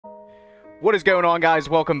What is going on, guys?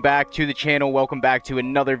 Welcome back to the channel. Welcome back to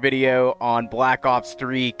another video on Black Ops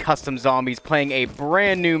 3 Custom Zombies, playing a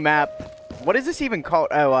brand new map. What is this even called?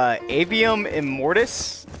 Oh, Aviam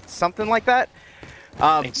Immortuos? Something like that?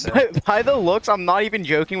 I think so. By the looks, I'm not even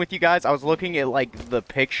joking with you guys. I was looking at, like, the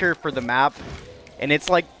picture for the map, and it's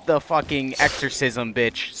like the fucking exorcism,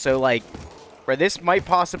 bitch. So, like, bro, this might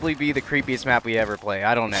possibly be the creepiest map we ever play.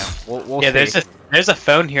 I don't know. We'll see. There's a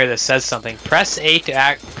phone here that says something. Press F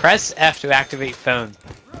to activate phone.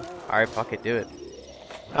 Alright, fuck it, do it.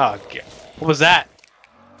 Oh, God. What was that?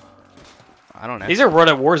 I don't know. These are World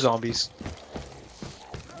at War zombies.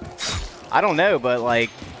 I don't know, but, like,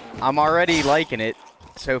 I'm already liking it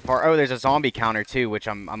so far. Oh, there's a zombie counter, too, which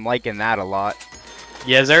I'm liking that a lot.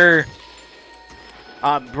 Yes, sir.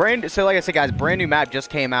 So like I said, guys, brand new map just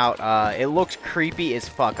came out. It looks creepy as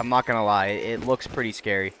fuck. I'm not gonna lie. It looks pretty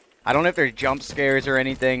scary. I don't know if there's jump scares or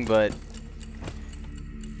anything, but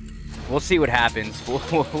we'll see what happens.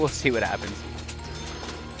 We'll see what happens.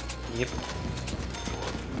 Yep.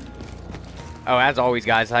 Oh, as always,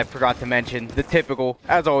 guys, I forgot to mention the typical.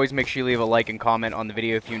 As always, make sure you leave a like and comment on the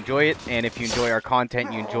video if you enjoy it, and if you enjoy our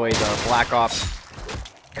content, you enjoy the Black Ops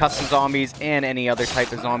custom zombies and any other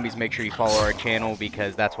type of zombies, make sure you follow our channel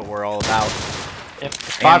because that's what we're all about. Yep.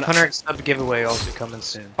 500 sub giveaway also coming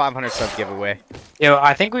soon. 500 sub giveaway. Yo,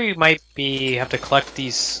 I think we might have to collect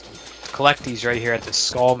these right here at the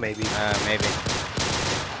skull, maybe. Maybe.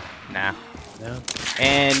 Nah. No.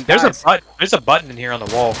 And there's a button in here on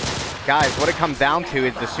the wall. Guys, what it comes down to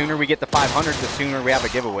is the sooner we get the 500, the sooner we have a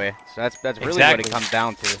giveaway. So that's really exactly what it comes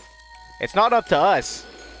down to. It's not up to us.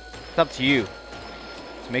 It's up to you.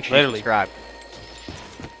 So make sure you subscribe.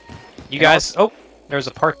 You guys, oh, there's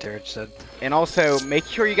a part there, it said. And also, make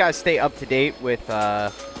sure you guys stay up to date with,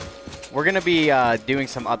 we're going to be doing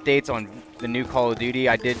some updates on the new Call of Duty.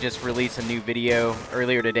 I did just release a new video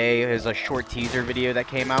earlier today. It was a short teaser video that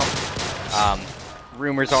came out.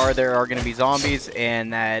 Rumors are there are going to be zombies,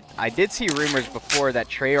 and that I did see rumors before that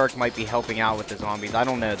Treyarch might be helping out with the zombies. I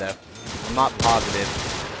don't know, though. I'm not positive.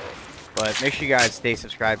 But make sure you guys stay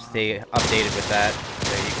subscribed, stay updated with that,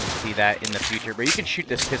 so you can see that in the future. But you can shoot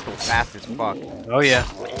this pistol fast as fuck. Oh, yeah.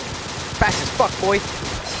 Fast as fuck, boy.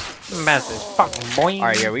 Fast as fuck, boy.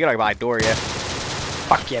 Alright, yeah, we gotta buy a door, yeah.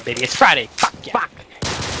 Fuck yeah, baby. It's Friday. Fuck yeah. Fuck.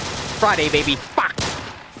 Friday, baby. Fuck.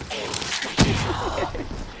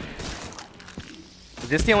 Is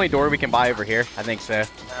this the only door we can buy over here? I think so.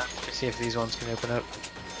 Let's see if these ones can open up.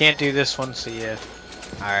 Can't do this one, so yeah.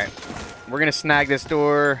 Alright. We're gonna snag this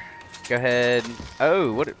door. Go ahead.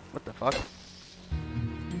 Oh, what the fuck?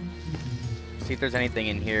 See if there's anything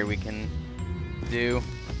in here we can do.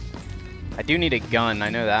 I do need a gun, I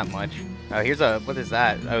know that much. Oh, here's a, what is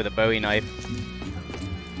that? Oh, the Bowie knife.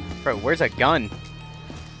 Bro, where's a gun?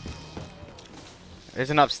 There's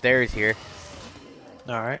an upstairs here.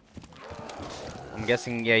 Alright. I'm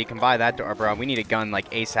guessing, yeah, you can buy that door, bro. We need a gun like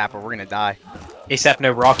ASAP or we're gonna die. ASAP,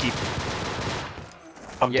 no Rocky.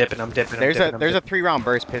 I'm dipping. There's a 3-round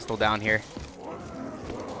burst pistol down here.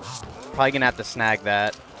 Probably gonna have to snag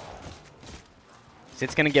that. So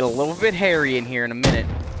it's gonna get a little bit hairy in here in a minute.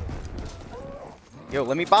 Yo,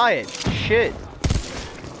 let me buy it. Shit.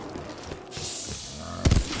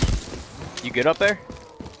 You good up there?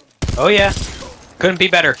 Oh yeah. Couldn't be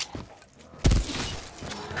better.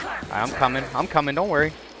 I'm coming. I'm coming. Don't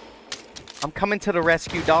worry. I'm coming to the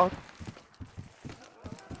rescue, dog.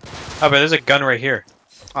 Oh, but there's a gun right here.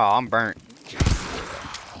 Oh, I'm burnt.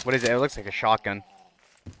 What is it? It looks like a shotgun.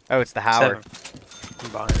 Oh, it's the Howard. I'm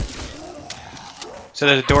buying it. So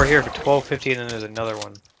there's a door here for $12.50, and then there's another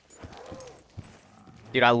one.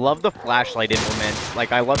 Dude, I love the flashlight implement.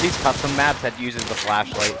 Like, I love these custom maps that uses the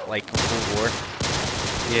flashlight, like Cold War.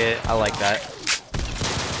 Yeah, I like that.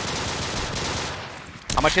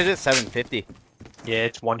 How much is it? $7.50. Yeah,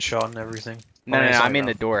 it's one shot and everything. No, I'm in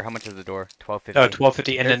the door. How much is the door? $12.50. Oh,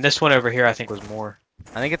 $12.50, and then this one over here I think was more.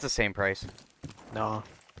 I think it's the same price. No.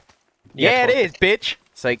 Yeah, it is, bitch.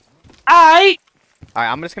 It's like, Alright,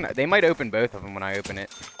 I'm just gonna. They might open both of them when I open it.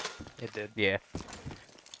 it did. Yeah.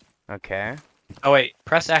 Okay. Oh wait,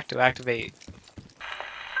 press X to activate.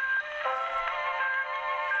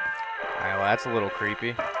 Alright, well that's a little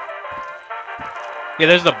creepy. Yeah,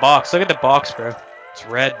 there's the box. Look at the box, bro. It's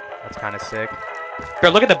red. That's kind of sick. Bro,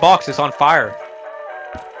 look at the box. It's on fire.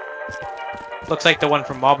 Looks like the one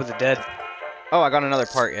from Mob of the Dead. Oh, I got another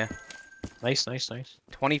part. Yeah. Nice, nice, nice.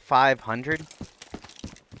 2,500.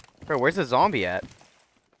 Bro, where's the zombie at?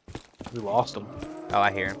 We lost him. Oh,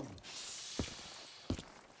 I hear him.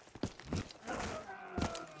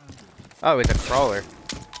 Oh, it's a crawler.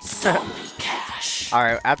 Zombie cash.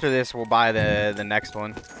 Alright, after this, we'll buy the next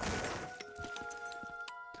one.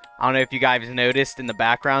 I don't know if you guys noticed in the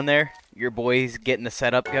background there, your boy's getting the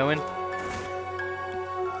setup going.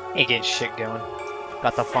 Ain't getting shit going.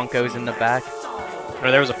 Got the Funkos in the back.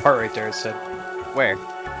 Or there was a part right there that said. Where?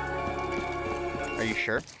 Are you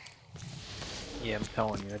sure? Yeah, I'm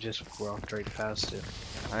telling you, I just walked right past it.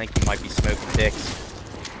 I think you might be smoking dicks.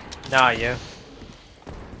 Nah, yeah.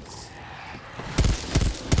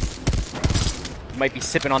 You might be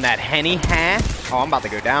sipping on that Henny, huh? Oh, I'm about to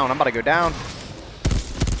go down. I'm about to go down.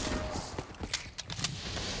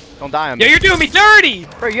 Don't die on me. Yo, you're doing me dirty!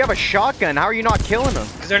 Bro, you have a shotgun. How are you not killing them?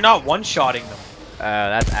 Because they're not one-shotting them.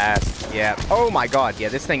 That's ass. Yeah. Oh my god. Yeah,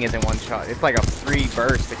 this thing isn't one shot. It's like a free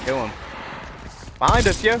burst to kill him. Behind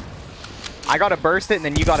us, yo. I gotta burst it and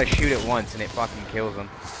then you gotta shoot it once and it fucking kills him.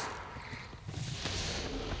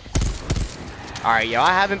 Alright, yo, I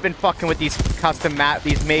haven't been fucking with these custom map,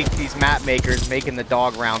 these map makers making the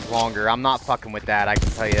dog rounds longer. I'm not fucking with that, I can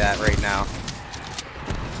tell you that right now.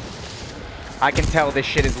 I can tell this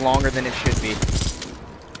shit is longer than it should be.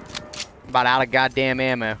 About out of goddamn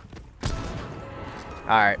ammo.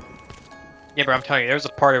 Alright. Yeah, bro, I'm telling you, there's a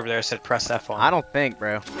part over there that said press F on. I don't think,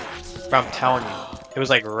 bro. Bro, I'm telling you. It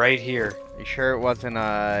was like right here. You sure it wasn't,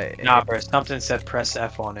 Nah, bro, something said press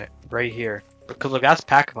F on it. Right here. Because look, that's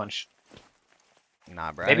Pack-a-Punch.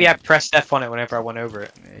 Nah, bro. Maybe I pressed F on it whenever I went over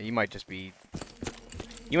it. Yeah, you might just be...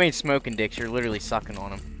 You ain't smoking dicks, you're literally sucking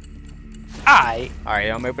on them. Alright,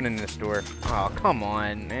 I'm opening this door. Oh, come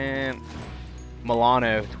on, man.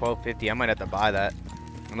 Milano, 1250. I might have to buy that.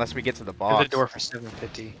 Unless we get to the box. There's a door for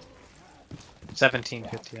 750.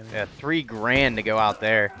 1750. I mean. Yeah, $3 grand to go out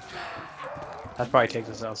there. That probably takes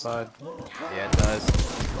us outside. Yeah, it does.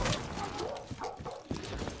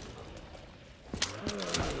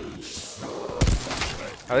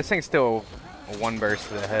 Oh, this thing's still a one burst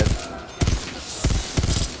to the head.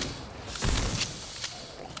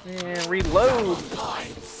 Yeah, reload.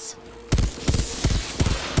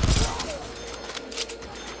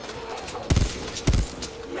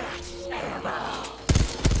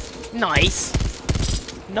 Nice.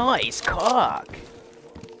 Nice cock.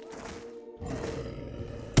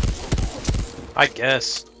 I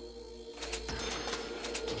guess.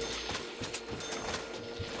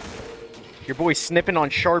 Your boy's snipping on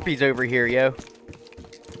Sharpies over here, yo.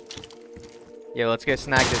 Yo, let's go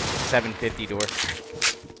snag this 750 door.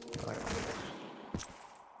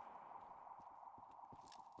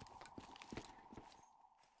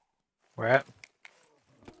 Where at?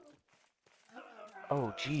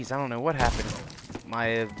 Oh, jeez, I don't know what happened.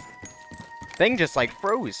 My thing just like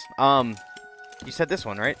froze. You said this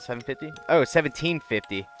one, right? 750? Oh,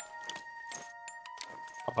 1750.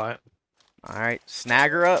 I'll buy it. Alright,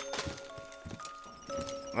 snag her up.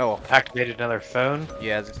 Oh, Activated another phone.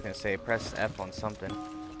 yeah, I was just gonna say, press F on something.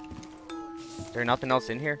 Is there nothing else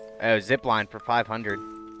in here? Oh, zipline for 500.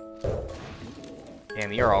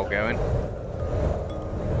 Damn, you're all going.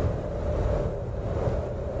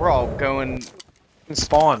 We're all going.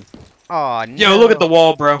 Spawn. Oh, no. Yo, look at the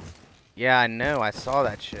wall, bro. Yeah, I know. I saw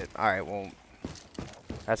that shit. Alright, well,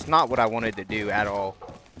 that's not what I wanted to do at all.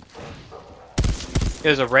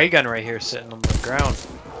 There's a ray gun right here sitting on the ground.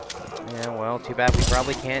 Yeah, well, too bad we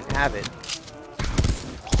probably can't have it.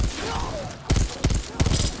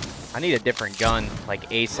 I need a different gun, like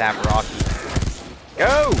ASAP Rocky.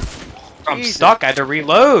 Go! I'm Jesus. stuck. I had to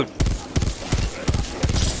reload.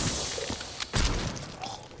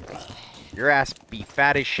 Your ass be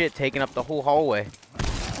fat as shit taking up the whole hallway.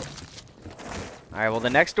 Alright, well, the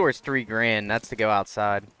next door is $3 grand. That's to go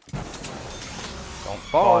outside. Don't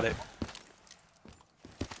fall. Bought it.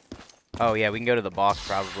 Oh, yeah, we can go to the box,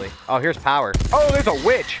 probably. Oh, here's power. Oh, there's a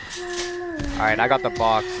witch! Alright, I got the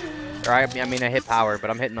box. Alright, I mean, I hit power,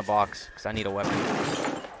 but I'm hitting the box, because I need a weapon.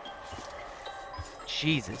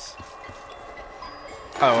 Jesus.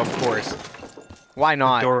 Oh, of course. Why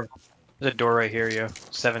not? There's a door right here, yo.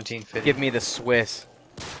 1750. Give me the Swiss.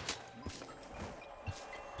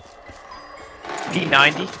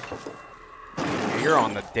 P90. You're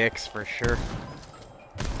on the dicks, for sure.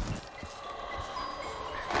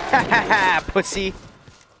 Ha ha ha, pussy!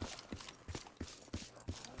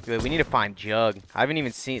 Good, we need to find Jug. I haven't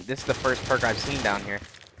even seen... This is the first perk I've seen down here.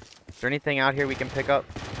 Is there anything out here we can pick up?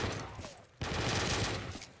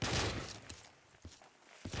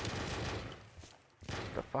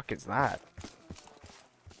 What the fuck is that?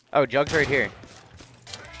 Oh, Jug's right here.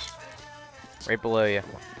 Right below you.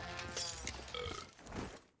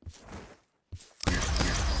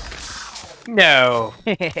 No.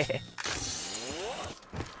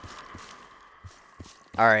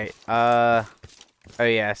 Alright, oh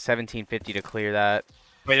yeah, 1750 to clear that.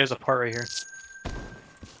 Wait, there's a part right here.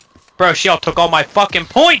 Bro, she all took all my fucking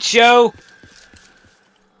points, yo!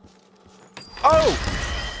 Oh!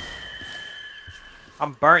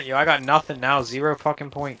 I'm burnt, yo. I got nothing now. 0 fucking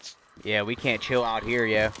points. Yeah, we can't chill out here,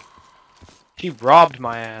 yo. She robbed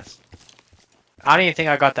my ass. I don't even think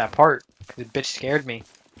I got that part. Cause the bitch scared me.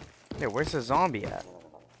 Yeah, where's the zombie at?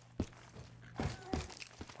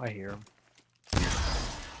 I hear him.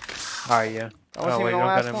 Alright, yeah. That wasn't Oh, wait, even you the don't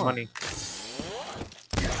got last any one. money.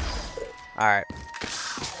 Alright.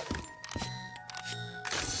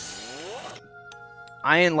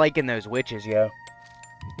 I ain't liking those witches, yo.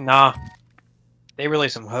 Nah. They really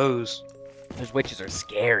some hoes. Those witches are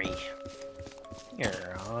scary.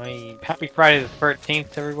 Here, happy Friday the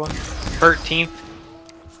 13th, everyone. 13th.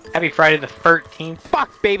 Happy Friday the 13th.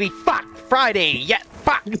 Fuck, baby, fuck! Friday, yeah,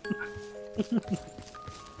 fuck!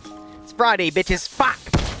 It's Friday, bitches, fuck!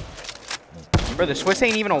 Bro, the Swiss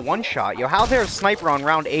ain't even a one-shot. Yo, how's there a sniper on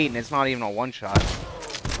round 8 and it's not even a one-shot?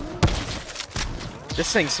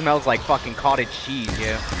 This thing smells like fucking cottage cheese,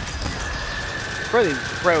 yo.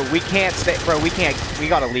 Bro, we can't stay. Bro, we can't. We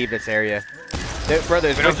gotta leave this area. Bro,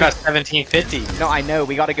 there's We don't got 1750. No, I know.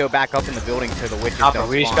 We gotta go back up in the building so the witches don't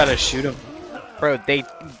We just spawn. gotta shoot them. Bro, they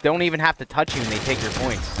don't even have to touch you and they take your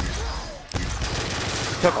points.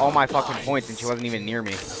 She took all my fucking points and she wasn't even near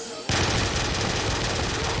me.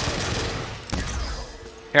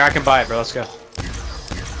 Here, I can buy it, bro. Let's go.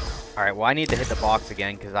 Alright, well, I need to hit the box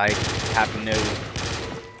again because I have no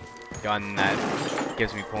gun that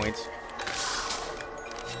gives me points.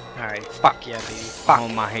 Alright, fuck yeah, baby. Fuck. Oh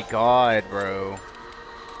my god, bro.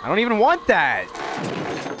 I don't even want that!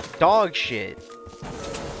 Dog shit.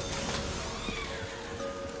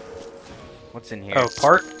 What's in here? Oh,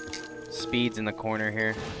 park? Speed's in the corner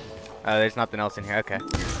here. Oh, there's nothing else in here. Okay.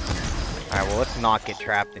 Alright, well, let's not get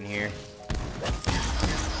trapped in here.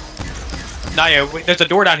 Nah, yeah, there's a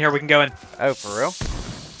door down here we can go in. Oh, for real?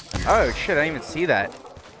 Oh, shit, I didn't even see that.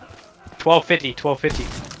 1250,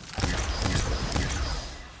 1250.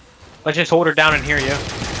 Let's just hold her down in here, yo.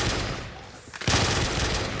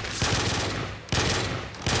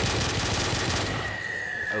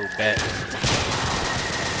 Oh, bet.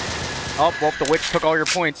 Oh, well, the witch took all your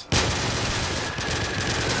points.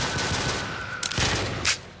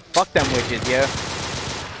 Fuck them witches, yo.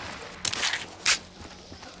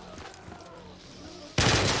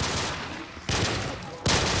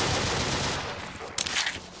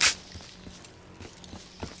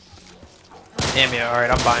 Damn yeah, alright,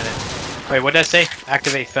 I'm buying it. Wait, what did I say?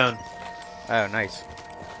 Activate phone. Oh, nice.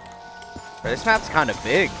 But this map's kind of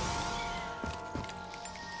big.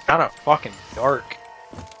 Kinda fucking dark.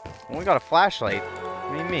 Well, we got a flashlight.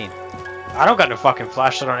 What do you mean? I don't got no fucking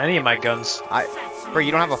flashlight on any of my guns. Bro,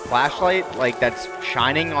 you don't have a flashlight, like, that's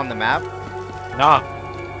shining on the map? Nah.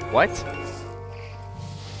 What?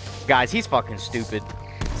 Guys, he's fucking stupid.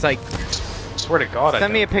 It's like, Swear to God,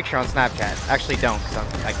 send me a picture on Snapchat. Actually, don't, because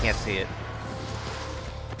I can't see it.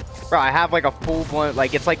 Bro, I have, like, a full-blown,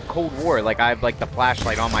 like, it's like Cold War. Like, I have, like, the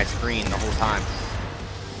flashlight on my screen the whole time.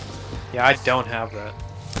 Yeah, I don't have that.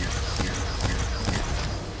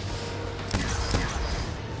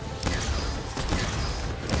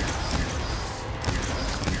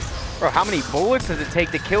 Bro, how many bullets does it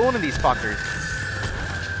take to kill one of these fuckers?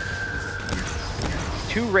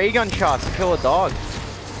 2 ray gun shots to kill a dog.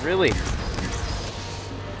 Really?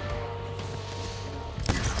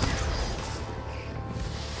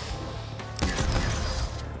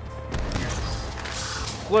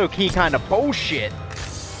 Low-key kind of bullshit.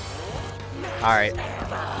 Alright.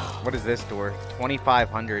 What is this door?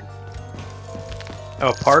 2500.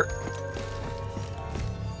 Oh, part?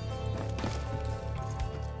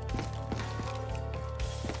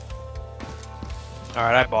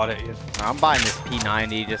 Alright, I bought it. Yeah. I'm buying this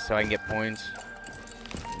P90 just so I can get points.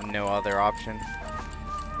 No other option.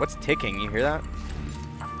 What's ticking? You hear that?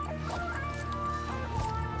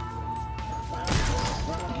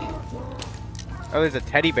 Oh, there's a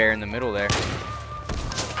teddy bear in the middle there.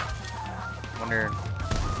 Wonder.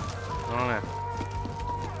 I don't know.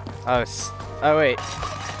 Oh, oh wait.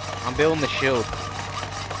 I'm building the shield.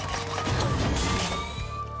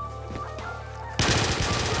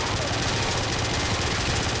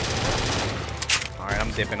 Alright,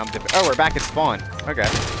 I'm dipping. Oh, we're back at spawn. Okay.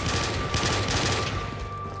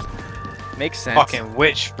 Makes sense. Fucking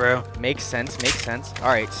witch, bro. Makes sense.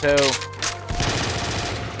 Alright, so...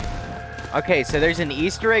 Okay, so there's an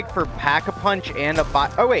Easter egg for Pack-a-Punch and a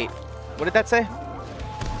bot. Oh, wait. What did that say?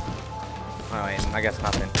 Oh, wait. I guess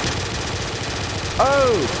nothing.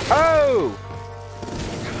 Oh! Oh!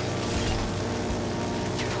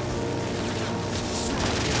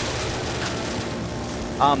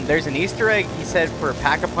 There's an Easter egg, he said, for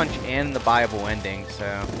Pack-a-Punch and the Bible ending,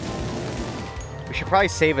 so... We should probably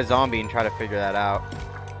save a zombie and try to figure that out.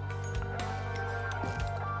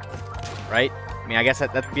 right? I mean, I guess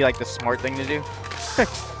that'd be like the smart thing to do.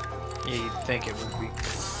 Yeah, you'd think it would be.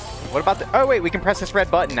 What about the... Oh, wait, we can press this red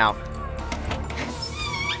button now.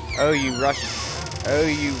 Oh, you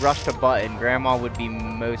rushed a button. Grandma would be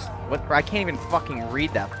most... What? I can't even fucking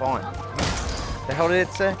read that font. The hell did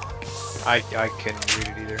it say? I couldn't read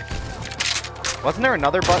it either. Wasn't there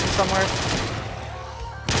another button somewhere?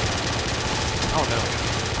 Oh no.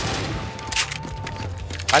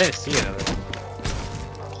 I didn't see another.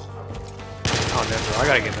 Oh no, bro. I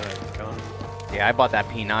gotta get another gun. Yeah, I bought that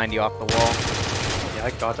P90 off the wall. Yeah,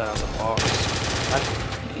 I got that out of the box.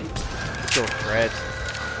 Still shreds.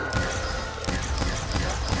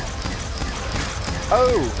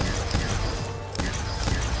 Oh!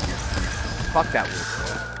 Fuck that wolf.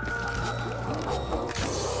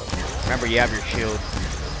 Remember, you have your shield.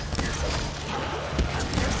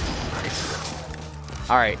 Nice.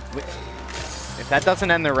 Alright. If that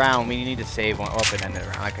doesn't end the round, we need to save one. Oh, it ended the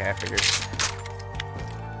round. Okay, I figured.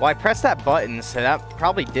 Well, I pressed that button, so that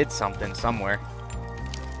probably did something somewhere.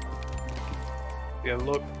 Yeah,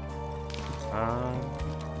 look.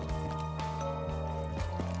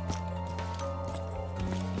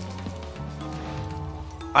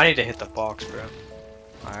 I need to hit the box, bro.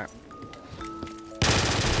 Alright.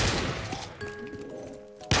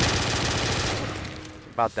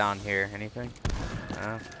 About down here, anything?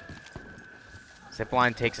 No.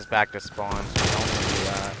 Zipline takes us back to spawn, so we don't do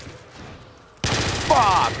that.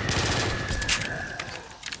 Fuck!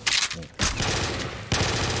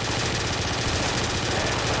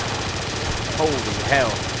 Holy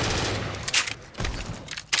hell.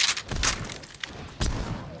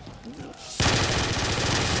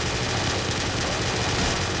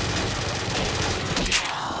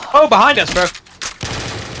 Oh, behind us, bro.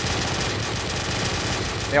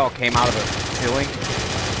 They all came out of the ceiling.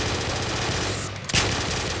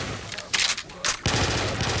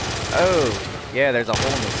 Oh, yeah, there's a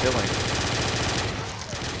hole in the ceiling.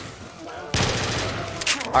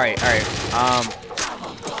 Alright, alright.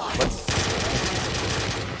 Let's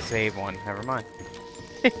save one. Never mind.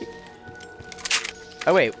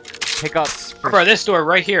 Oh, wait. Pickups. Bro, this door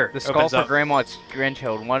right here. The skull for Grandma's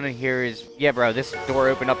grandchild. One in here is... Yeah, bro, this door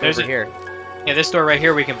opened up over here. Yeah, this door right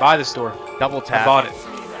here, we can buy this door. Double tap. I bought it.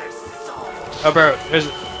 Oh, bro, there's...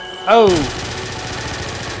 Oh!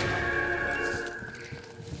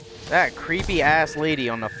 That creepy ass lady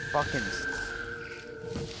on the fucking...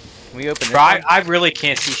 Can we open this? Bro, I really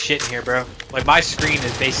can't see shit in here, bro. Like, my screen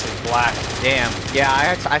is basically black. Damn.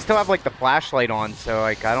 Yeah, I still have, like, the flashlight on, so,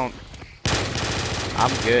 like, I don't...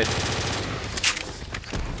 I'm good.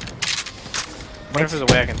 What if there's a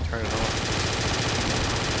way I can turn it on?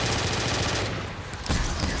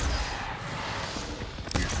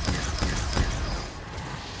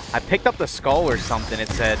 I picked up the skull or something, it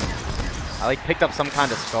said. I, like, picked up some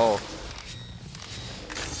kind of skull.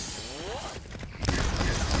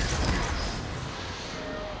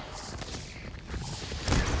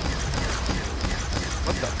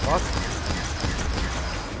 What the fuck?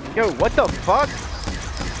 Yo, what the fuck?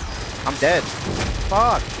 I'm dead.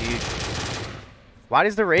 Fuck, dude. Why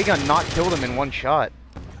does the ray gun not kill them in one shot?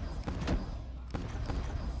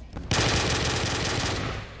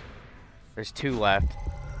 There's two left.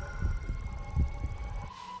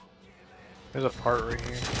 There's a part right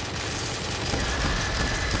here.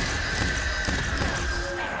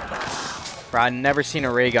 Bro, I've never seen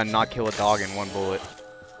a ray gun not kill a dog in one bullet.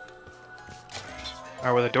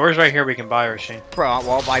 Alright, well, the door's right here we can buy, Rasheen. Bro,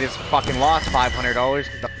 well, I just fucking lost $500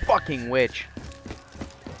 because the fucking witch.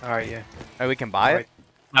 Alright, yeah. Oh, we can buy it?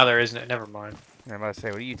 No, there isn't. Never mind. I'm about to say,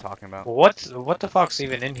 what are you talking about? Well, what the fuck's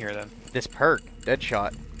even in here, then? This perk,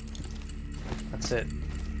 Deadshot. That's it.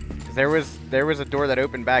 There was a door that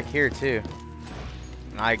opened back here, too.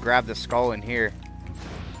 And I grabbed the skull in here.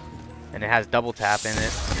 And it has double tap in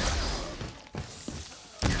it.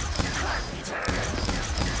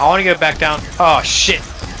 I want to go back down. Oh, shit.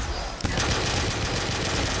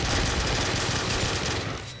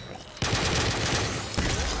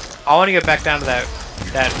 I want to go back down to that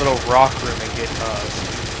little rock room and get,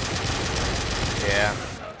 Yeah.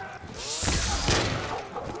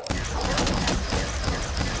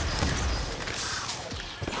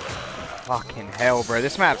 Fucking hell, bro.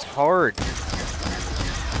 This map's hard.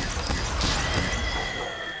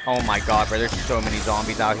 Oh my god, bro. There's so many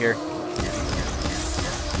zombies out here.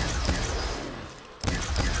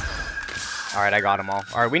 Alright, I got them all.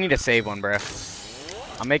 Alright, we need to save one, bro.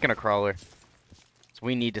 I'm making a crawler. So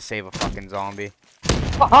we need to save a fucking zombie.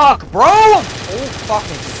 Fuck, bro! Oh,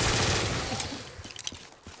 fucking...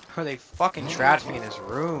 Are they fucking trapped me in this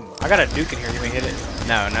room? I got a nuke in here. You may hit it.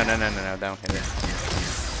 No, don't hit it.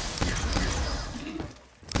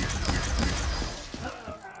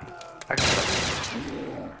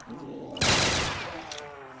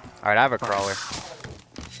 Alright, I have a crawler.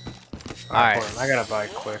 Alright. I gotta buy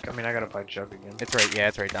quick. I mean, I gotta buy jug again. It's right, yeah,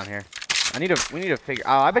 it's right down here. We need to figure,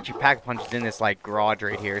 oh, I bet you Pack Punch is in this, like, garage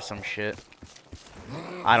right here or some shit.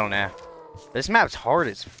 I don't know. This map's hard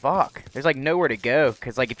as fuck. There's, like, nowhere to go,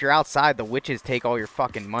 because, like, if you're outside, the witches take all your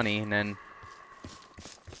fucking money, and then...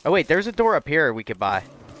 Oh, wait, there's a door up here we could buy.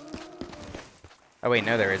 Oh, wait,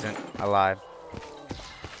 no, there isn't. I lied.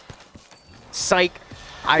 Psych!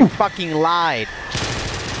 I fucking lied.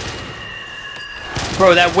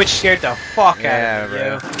 Bro, that witch scared the fuck out of me,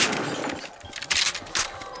 bro.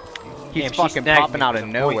 He's fucking popping out of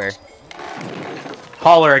nowhere.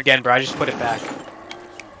 Haul her again, bro. I just put it back.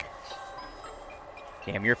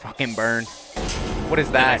 Damn, you're fucking burned. What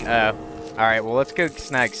is that? Alright, well, let's go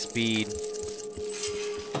snag speed.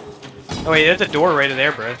 Oh, wait, there's a door right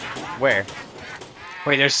there, bro. Where?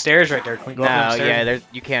 Wait, there's stairs right there. Can we go up the stairs? Yeah,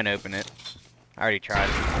 you can't open it. I already tried.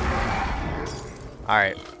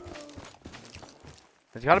 Alright.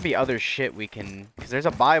 There's gotta be other shit we can... Because there's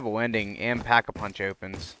a Bible ending and Pack-a-Punch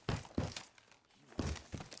opens.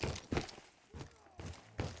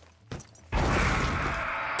 What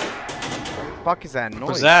the fuck is that noise?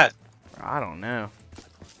 What's that? I don't know.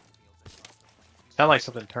 Sound like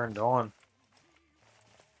something turned on.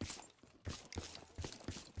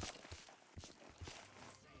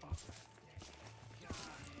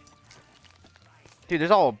 Dude,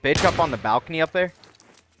 there's all a bitch up on the balcony up there.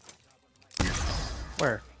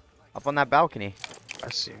 Where? Up on that balcony. I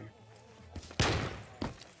see.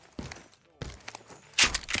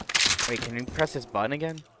 Wait, can you press this button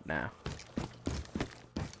again? No.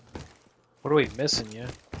 What are we missing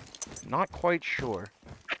yet? Not quite sure.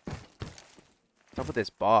 What's up with this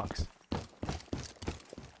box?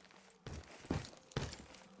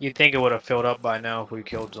 You'd think it would have filled up by now if we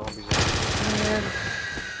killed zombies. Man.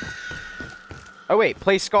 Oh wait,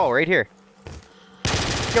 play skull right here.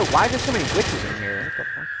 Yo, why are there so many witches in here? What the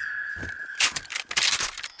fuck?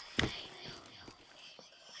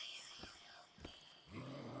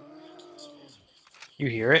 You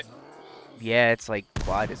hear it? Yeah, it's like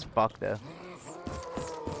quiet as fuck though.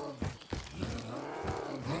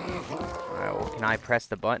 Alright, well, can I press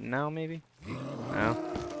the button now maybe? No?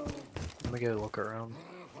 Let me go look around.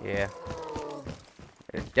 Yeah.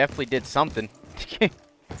 It definitely did something.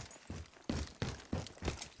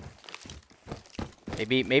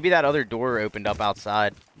 Maybe that other door opened up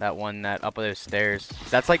outside. That one that up those stairs.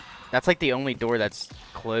 That's like the only door that's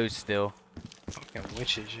closed still. Fucking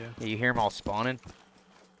witches, yeah. Yeah, you hear them all spawning?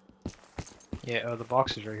 Yeah, oh, the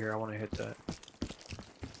box is right here. I want to hit that.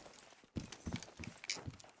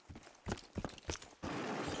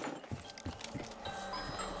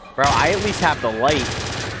 Bro, I at least have the light.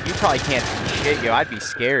 You probably can't see shit, yo. I'd be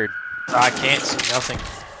scared. I can't see nothing.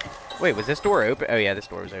 Wait, was this door open? Oh yeah, this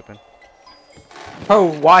door was open. Oh,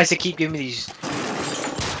 why does it keep giving me these?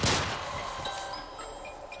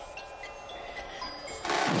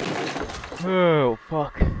 Oh,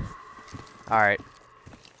 fuck. Alright.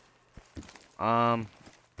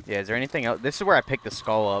 Yeah, is there anything else? This is where I picked the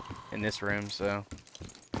skull up, in this room, so...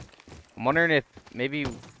 I'm wondering if maybe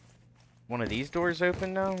one of these doors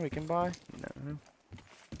open now we can buy? No.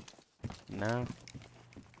 No.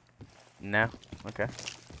 No. Okay.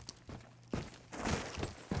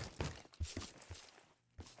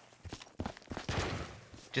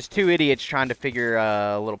 Just two idiots trying to figure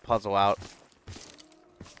a little puzzle out.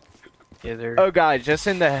 Yeah, they're... Oh, guys, just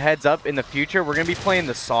in the heads up, in the future, we're going to be playing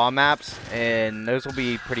the Saw maps, and those will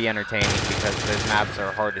be pretty entertaining because those maps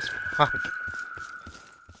are hard as fuck.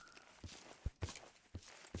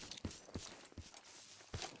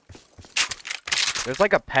 There's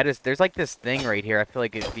like a pedestal. There's like this thing right here. I feel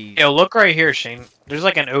like it'd be... Yo, look right here, Shane. There's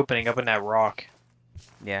like an opening up in that rock.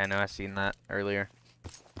 Yeah, I know. I seen that earlier.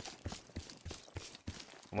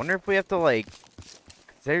 I wonder if we have to, like...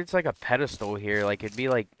 There's like a pedestal here. Like, it'd be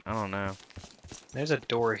like... I don't know. There's a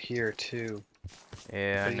door here, too.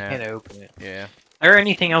 Yeah, but I know. You can't open it. Yeah. Is there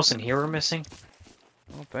anything else in here we're missing?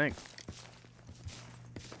 I don't think.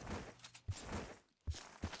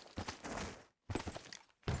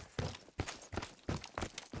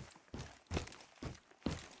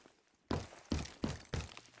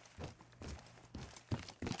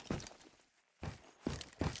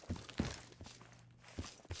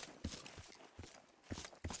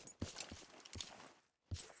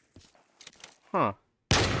 Huh.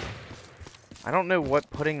 I don't know what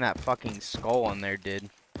putting that fucking skull on there did.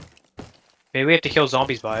 Maybe we have to kill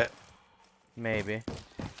zombies by it. Maybe.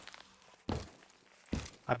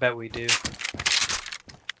 I bet we do.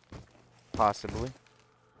 Possibly.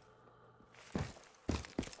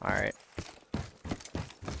 Alright.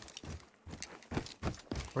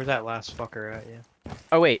 Where's that last fucker at, yeah?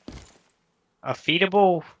 Oh wait. A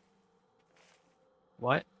feedable.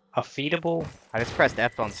 What? A feedable. I just pressed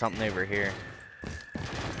F on something over here.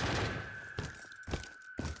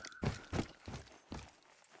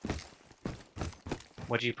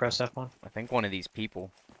 What'd you press F on? I think one of these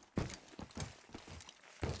people.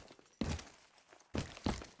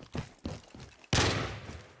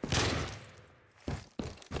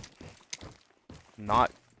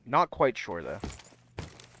 Not quite sure though.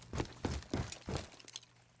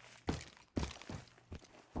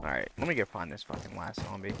 Alright, let me go find this fucking last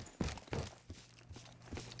zombie.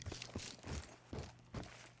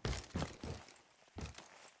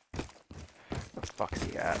 Where the fuck's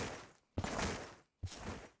he at?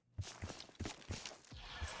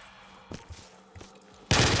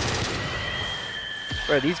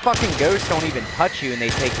 Bro, these fucking ghosts don't even touch you and they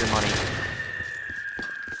take your money.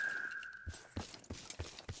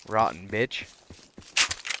 Rotten bitch.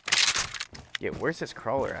 Yeah, where's this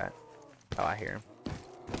crawler at? Oh, I hear him.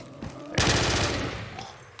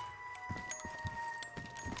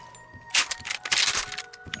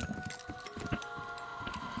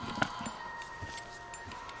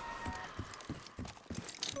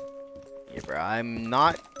 Yeah, bro, I'm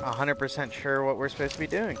not 100% sure what we're supposed to be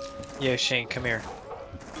doing. Yeah, Shane, come here.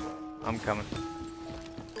 I'm coming.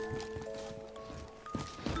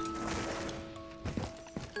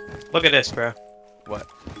 Look at this, bro. What?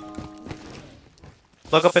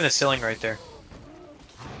 Look up in the ceiling right there.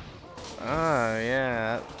 Oh,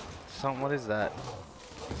 yeah. Something, what is that?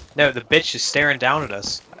 No, the bitch is staring down at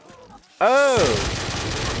us.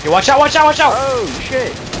 Oh! Yo, watch out, watch out, watch out! Oh,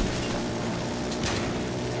 shit!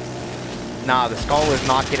 Nah, the skull is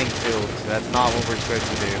not getting filled, so that's not what we're supposed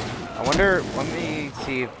to do. I wonder, let me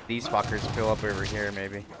see if these fuckers fill up over here,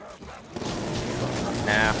 maybe.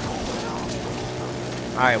 Nah.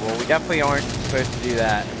 Alright, well, we definitely aren't supposed to do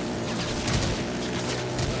that.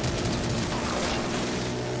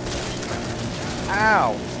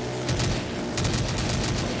 Ow!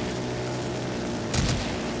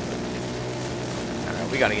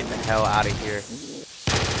 Alright, we gotta get the hell out of here.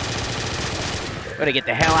 Gotta get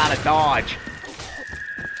the hell out of Dodge.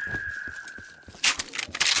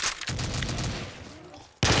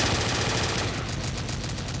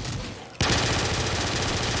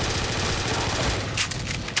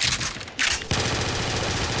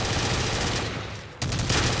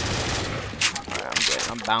 Alright, I'm good.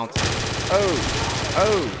 I'm bouncing.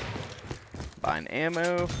 Oh! Buying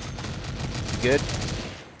ammo. Good.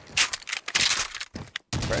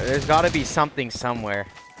 Bro, there's gotta be something somewhere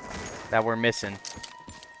that we're missing.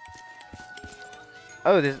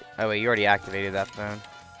 Oh, this. Oh wait, you already activated that phone.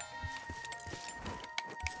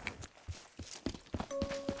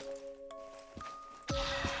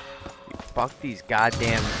 Fuck these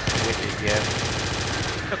goddamn witches, yo.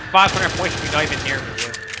 Took 500 points to be not even near me,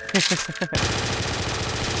 yeah.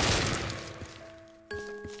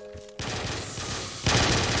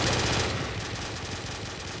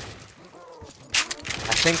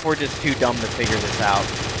 I think we're just too dumb to figure this out.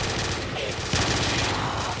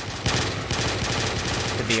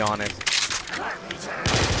 To be honest.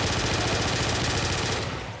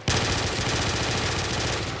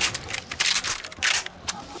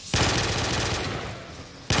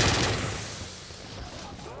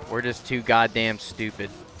 We're just too goddamn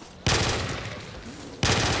stupid.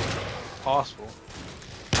 Possible.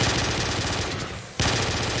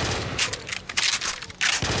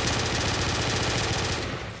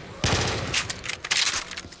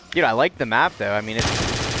 Dude, I like the map though. I mean,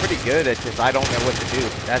 it's pretty good. It's just I don't know what to do.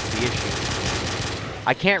 That's the issue.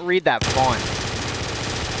 I can't read that font. I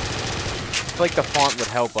feel like the font would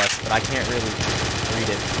help us, but I can't really read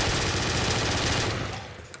it.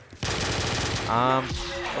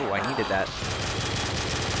 Oh, I needed that.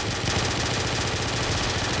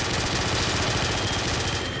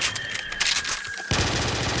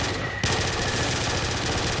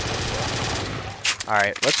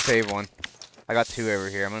 Alright, let's save one. I got two over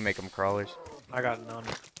here. I'm gonna make them crawlers. I got none.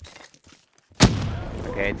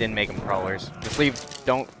 Okay, it didn't make them crawlers. Just leave,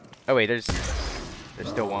 don't... Oh wait, there's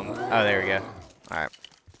still one. Oh, there we go. Alright.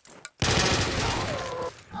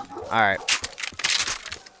 Alright.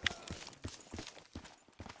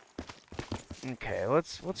 Okay,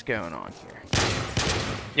 what's going on here?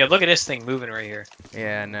 Yeah, look at this thing moving right here.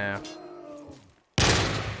 Yeah, no.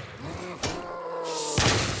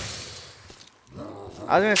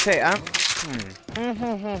 I was gonna say,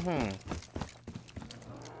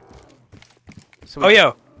 So Oh,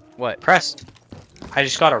 yo! What? Pressed. I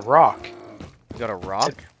just got a rock. You got a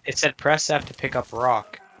rock? It said press F to pick up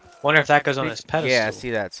rock. Wonder if that goes on this pedestal. Yeah, see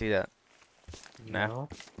that, see that. No.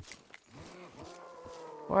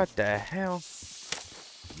 What the hell?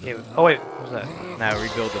 Yeah, oh wait, what was that? No,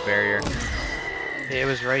 rebuild the barrier. Yeah, it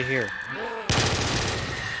was right here.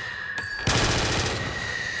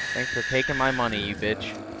 Thanks for taking my money, you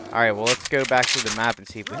bitch. Alright, well, let's go back to the map and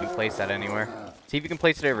see if we can place that anywhere. See if you can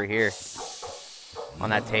place it over here. On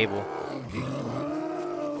that table.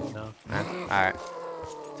 No. Nah. Alright.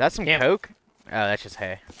 Is that some Can't. coke? Oh, that's just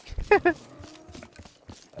hay. Well,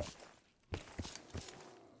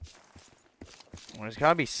 there's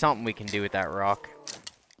gotta be something we can do with that rock.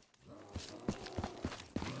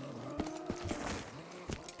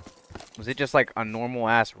 Was it just like a normal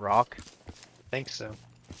ass rock? I think so.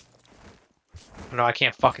 No, I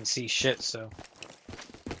can't fucking see shit, so.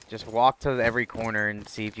 Just walk to every corner and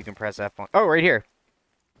see if you can press F on. Oh, right here.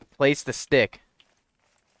 Place the stick.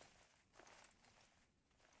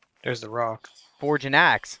 There's the rock. Forge an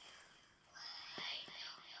axe.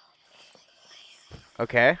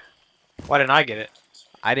 Okay. Why didn't I get it?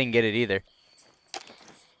 I didn't get it either.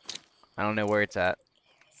 I don't know where it's at.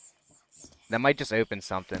 That might just open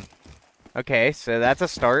something. Okay, so that's a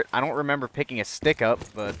start. I don't remember picking a stick up,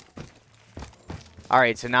 but...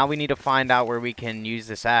 Alright, so now we need to find out where we can use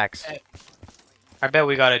this axe. I bet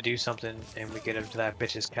we gotta do something and we get up to that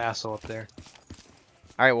bitch's castle up there.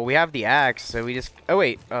 Alright, well, we have the axe, so we just... Oh,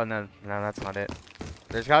 wait. Oh, no. No, that's not it.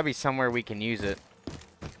 There's gotta be somewhere we can use it.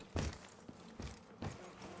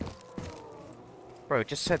 Bro, it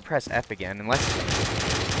just said press F again, unless...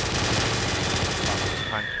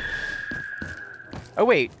 Oh,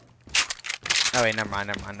 wait. Oh, wait, never mind.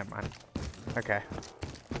 Okay.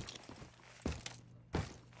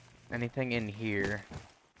 Anything in here?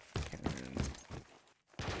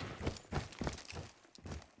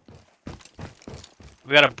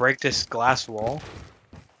 We gotta break this glass wall.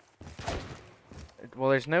 Well,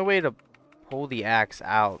 there's no way to pull the axe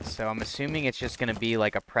out, so I'm assuming it's just gonna be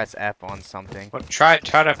like a press F on something. Well, try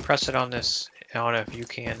to press it on this. I don't know if you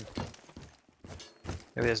can.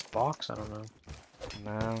 Maybe this box. I don't know.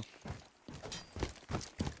 No.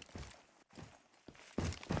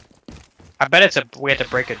 I bet it's a. We have to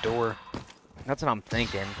break a door. That's what I'm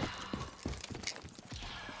thinking.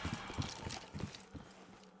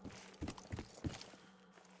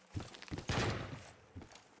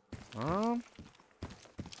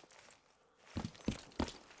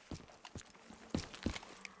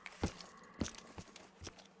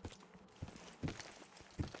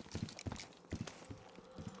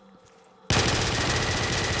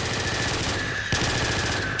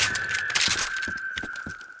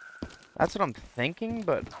 That's what I'm thinking,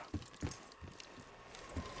 but...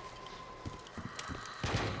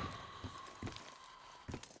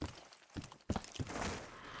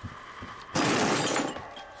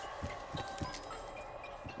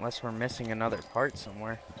 Unless we're missing another part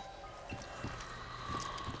somewhere.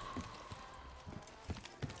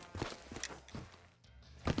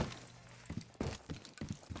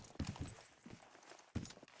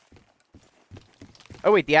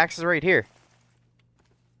 Oh wait, the axe is right here.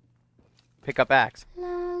 Pick up axe.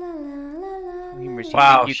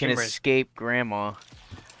 Wow, you can escape grandma.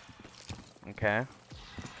 Okay.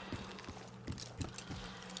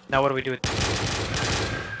 Now what do we do with...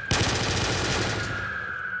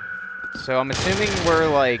 So I'm assuming we're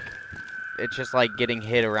like, it's just like getting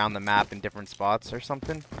hit around the map in different spots or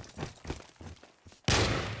something.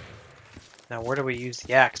 Now where do we use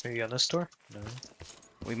the axe? Maybe on this door? No.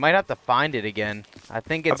 We might have to find it again. I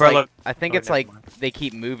think it's Umbrella. like, I think it's like they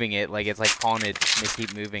keep moving it, like it's like haunted. They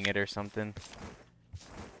keep moving it or something.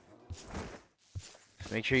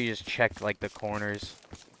 Make sure you just check like the corners.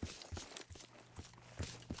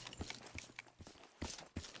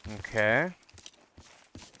 Okay.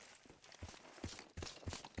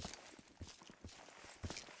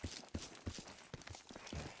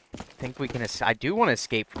 I think we can. I do want to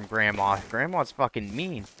escape from Grandma. Grandma's fucking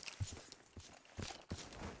mean.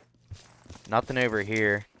 Nothing over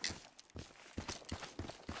here.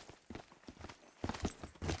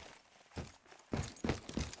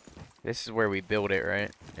 This is where we build it,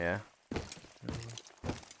 right? Yeah.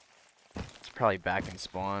 It's probably back in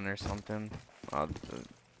spawn or something. I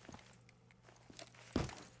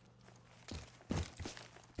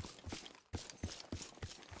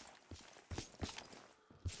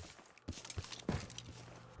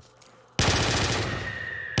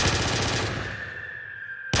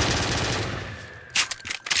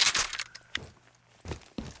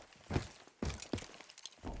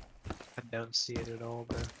don't see it at all,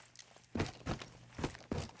 bro.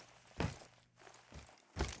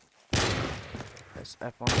 Press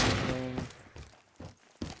F on anything.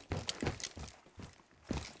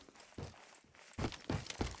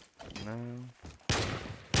 No.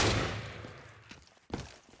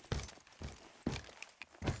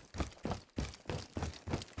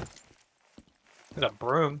 There's a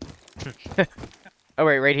broom. Oh,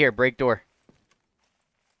 wait, right here. Break door.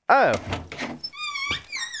 Oh.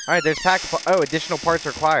 Alright, there's pack. Oh, additional parts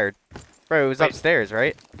required. Bro, it was upstairs,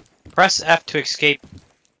 right? Press F to escape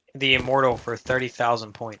the immortal for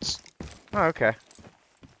 30,000 points. Oh, okay.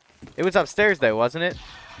 It was upstairs, though, wasn't it?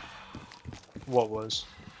 What was?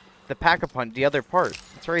 The pack-a-punch, the other part.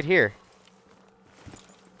 It's right here.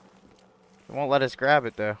 It won't let us grab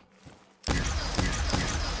it, though.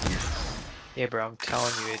 Yeah, bro, I'm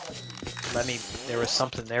telling you, there was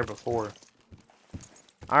something there before.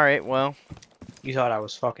 Alright, well. You thought I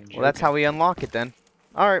was fucking joking. Well, that's how we unlock it, then.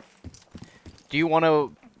 Alright. Do you want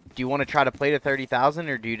to try to play to 30,000,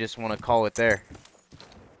 or do you just want to call it there?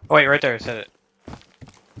 Oh, wait, right there, it said it.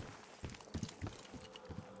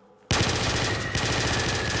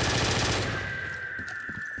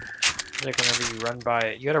 Like whenever you run by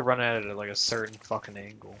it, you gotta run at it at like a certain fucking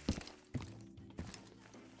angle.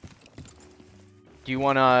 Do you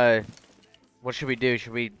want to... What should we do?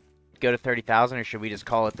 Should we go to 30,000, or should we just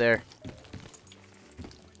call it there?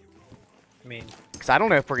 I mean... Because I don't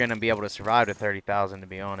know if we're going to be able to survive to 30,000, to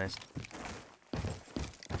be honest.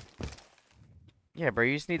 Yeah, bro,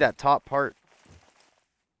 you just need that top part.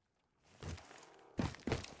 Yeah,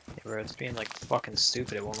 bro, it's being like fucking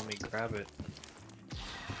stupid, it won't let me grab it.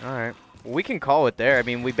 Alright. Well, we can call it there. I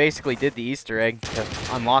mean, we basically did the Easter egg to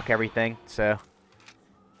unlock everything, so...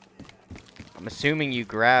 I'm assuming you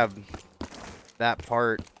grab that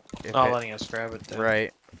part. Not letting us grab it, though.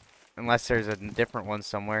 Right. Unless there's a different one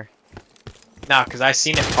somewhere. Nah, because I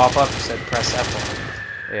seen it pop up and said press F on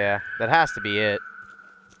it. Yeah, that has to be it.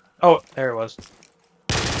 Oh, there it was.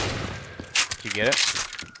 Did you get it?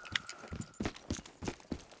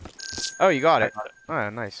 Oh, you got it. Oh,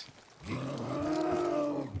 nice.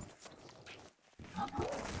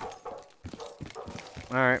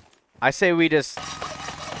 Alright. I say we just...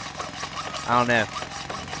 I don't know.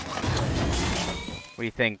 What do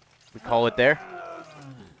you think? We call it there?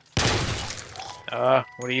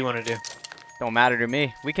 What do you want to do? Don't matter to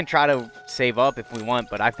me. We can try to save up if we want,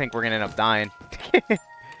 but I think we're gonna end up dying. I mean,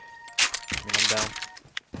 I'm down.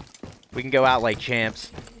 We can go out like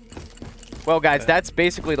champs. Well, guys, that's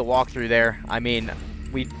basically the walkthrough there. I mean,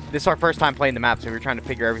 this is our first time playing the map, so we were trying to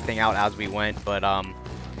figure everything out as we went, but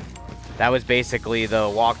that was basically the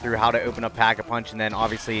walkthrough, how to open up Pack-a-Punch, and then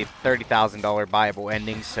obviously $30,000 buyable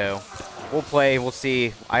endings. So we'll play, we'll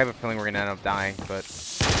see. I have a feeling we're gonna end up dying, but we'll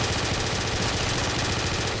see.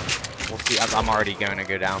 I'm already going to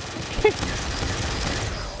go down.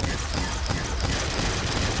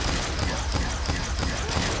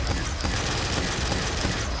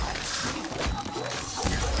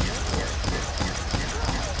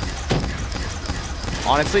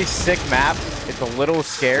 Honestly, sick map. It's a little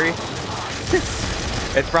scary.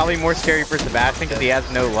 It's probably more scary for Sebastian because he has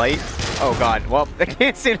no light. Oh god, well,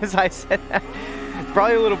 as soon as I said that,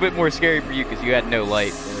 probably a little bit more scary for you because you had no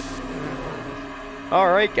light.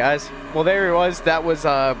 Alright, guys. Well, there it was. That was,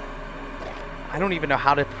 I don't even know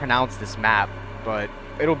how to pronounce this map, but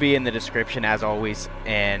it'll be in the description as always.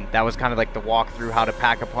 And that was kind of like the walkthrough, how to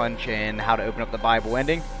Pack-a-Punch and how to open up the Bible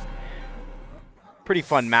ending. Pretty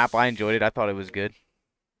fun map. I enjoyed it. I thought it was good.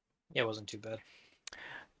 Yeah, it wasn't too bad.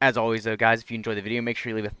 As always, though, guys, if you enjoyed the video, make sure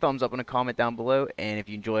you leave a thumbs up and a comment down below. And if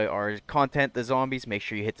you enjoy our content, the zombies, make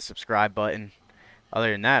sure you hit the subscribe button.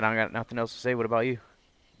 Other than that, I got nothing else to say. What about you?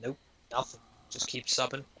 Nope, nothing. Just keep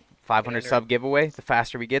subbing. 500 sub giveaway. The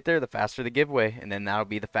faster we get there, the faster the giveaway. And then that'll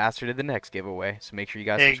be the faster to the next giveaway. So make sure you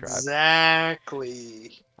guys subscribe.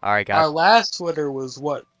 Exactly. Alright, guys. Our last winner was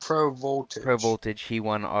what? Pro Voltage. Pro Voltage. He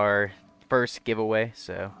won our first giveaway.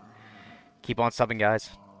 So keep on subbing, guys.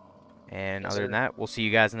 And other than that, we'll see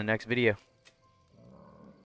you guys in the next video.